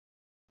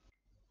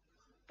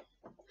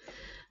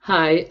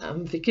Hi,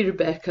 I'm Vicki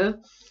Rebecca,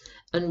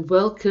 and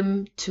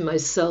welcome to my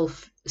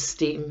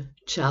Self-Esteem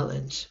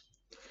Challenge.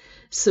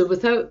 So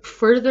without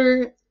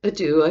further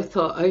ado, I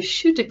thought I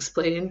should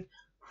explain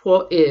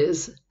what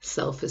is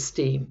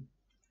self-esteem.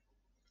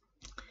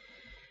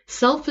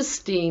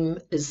 Self-esteem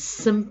is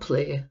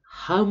simply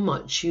how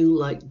much you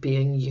like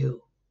being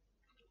you.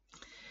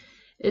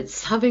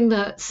 It's having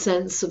that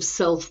sense of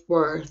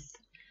self-worth,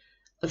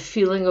 a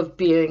feeling of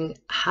being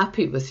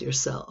happy with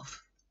yourself.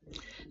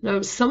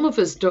 Now, some of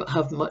us don't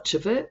have much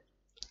of it.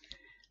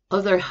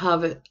 Others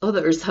have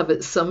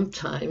it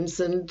sometimes,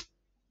 and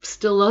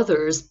still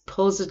others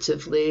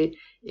positively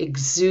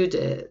exude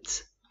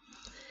it.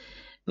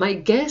 My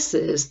guess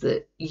is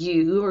that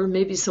you, or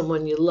maybe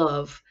someone you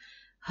love,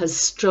 has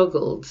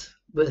struggled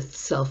with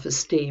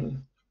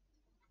self-esteem.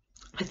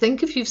 I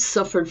think if you've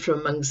suffered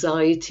from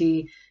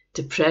anxiety,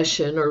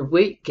 depression, or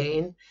weight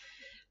gain,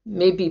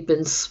 maybe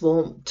been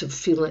swamped of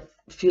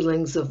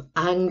feelings of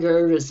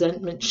anger,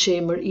 resentment,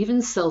 shame, or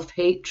even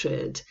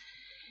self-hatred,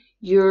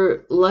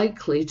 you're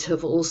likely to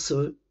have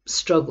also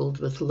struggled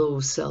with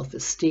low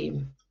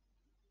self-esteem.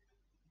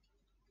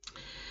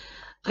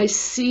 I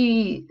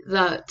see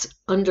that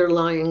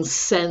underlying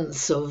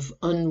sense of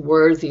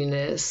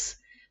unworthiness,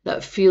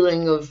 that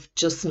feeling of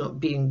just not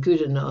being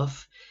good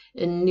enough,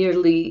 in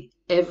nearly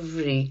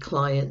every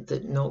client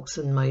that knocks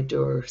on my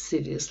door,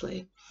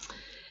 seriously.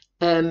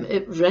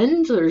 It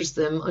renders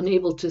them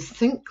unable to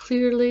think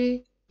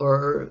clearly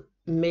or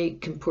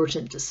make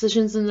important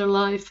decisions in their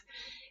life.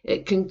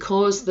 It can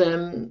cause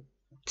them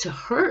to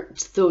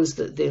hurt those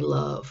that they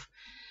love,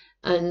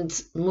 and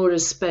more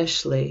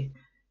especially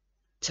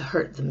to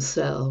hurt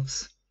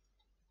themselves.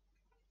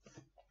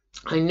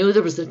 I know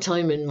there was a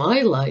time in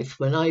my life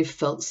when I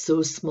felt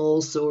so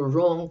small, so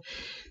wrong,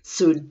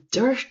 so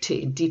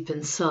dirty deep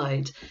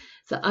inside,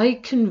 that I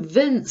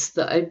convinced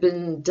that I'd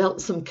been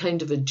dealt some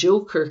kind of a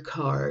joker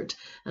card,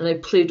 and I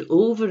played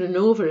over and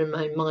over in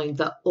my mind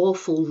that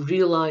awful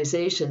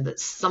realization that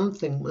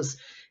something was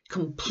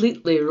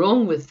completely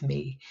wrong with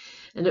me,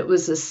 and it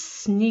was a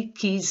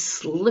sneaky,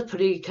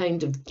 slippery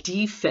kind of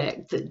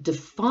defect that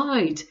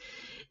defied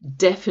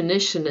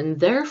definition and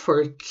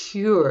therefore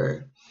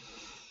cure,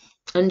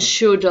 and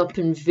showed up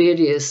in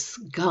various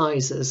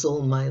guises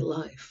all my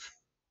life.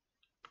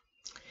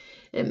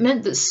 It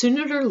meant that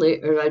sooner or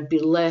later I'd be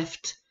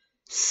left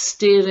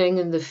staring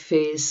in the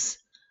face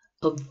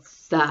of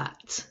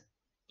that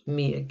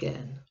me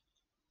again,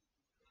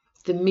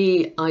 the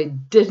me I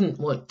didn't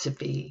want to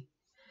be.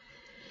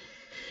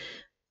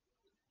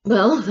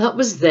 Well, that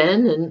was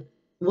then, and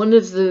one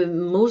of the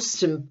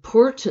most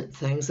important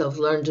things I've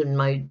learned in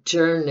my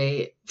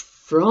journey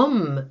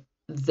from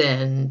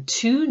then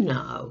to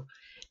now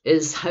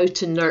is how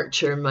to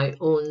nurture my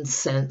own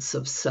sense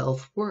of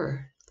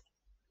self-worth.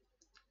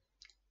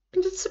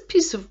 And it's a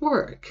piece of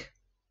work,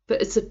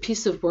 but it's a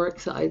piece of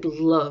work that I'd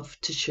love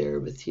to share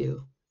with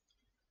you.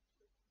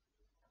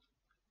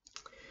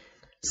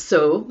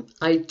 So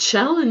I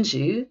challenge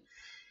you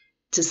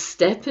to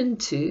step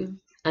into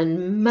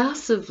and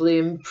massively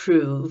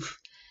improve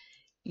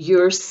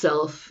your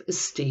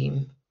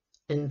self-esteem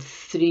in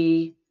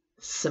 3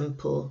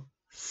 simple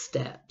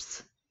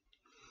steps.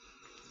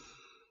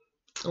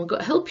 I'm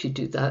going to help you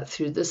do that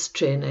through this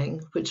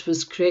training, which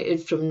was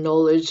created from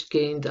knowledge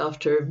gained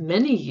after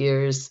many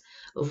years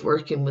of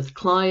working with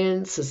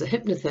clients as a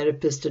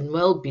hypnotherapist and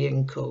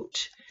well-being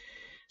coach.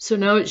 So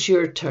now it's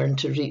your turn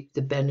to reap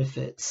the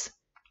benefits.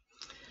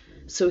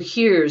 So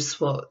here's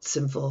what's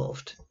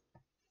involved.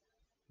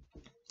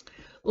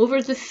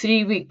 Over the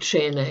 3-week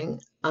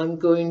training, I'm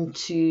going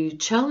to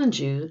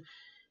challenge you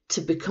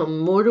to become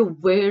more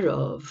aware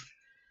of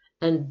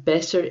and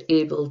better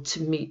able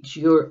to meet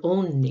your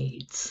own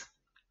needs.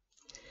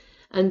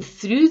 And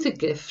through the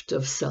gift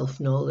of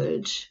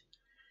self-knowledge,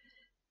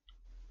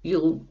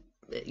 you'll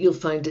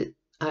find it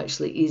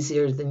actually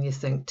easier than you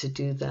think to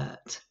do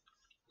that.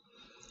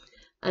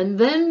 And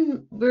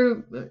then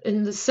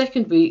in the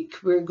 2nd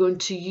week, we're going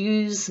to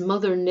use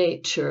Mother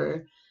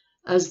Nature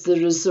as the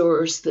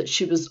resource that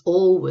she was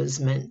always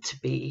meant to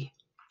be.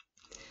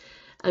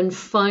 And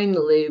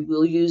finally,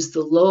 we'll use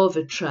the law of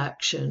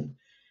attraction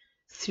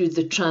through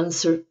the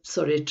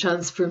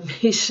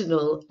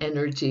transformational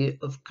energy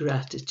of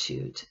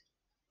gratitude.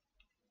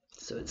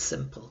 So it's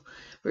simple.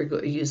 We're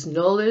going to use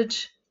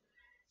knowledge,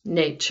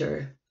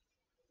 nature,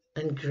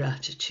 and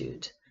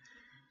gratitude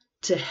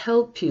to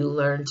help you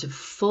learn to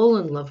fall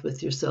in love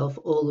with yourself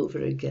all over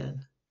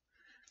again.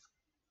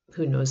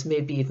 Who knows,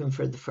 maybe even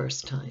for the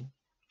first time.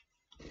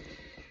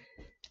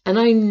 And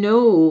I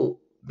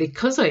know,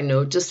 because I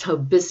know just how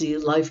busy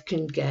life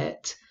can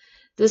get,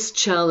 this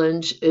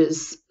challenge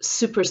is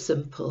super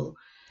simple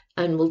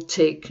and will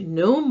take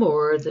no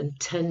more than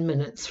 10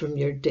 minutes from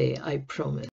your day, I promise.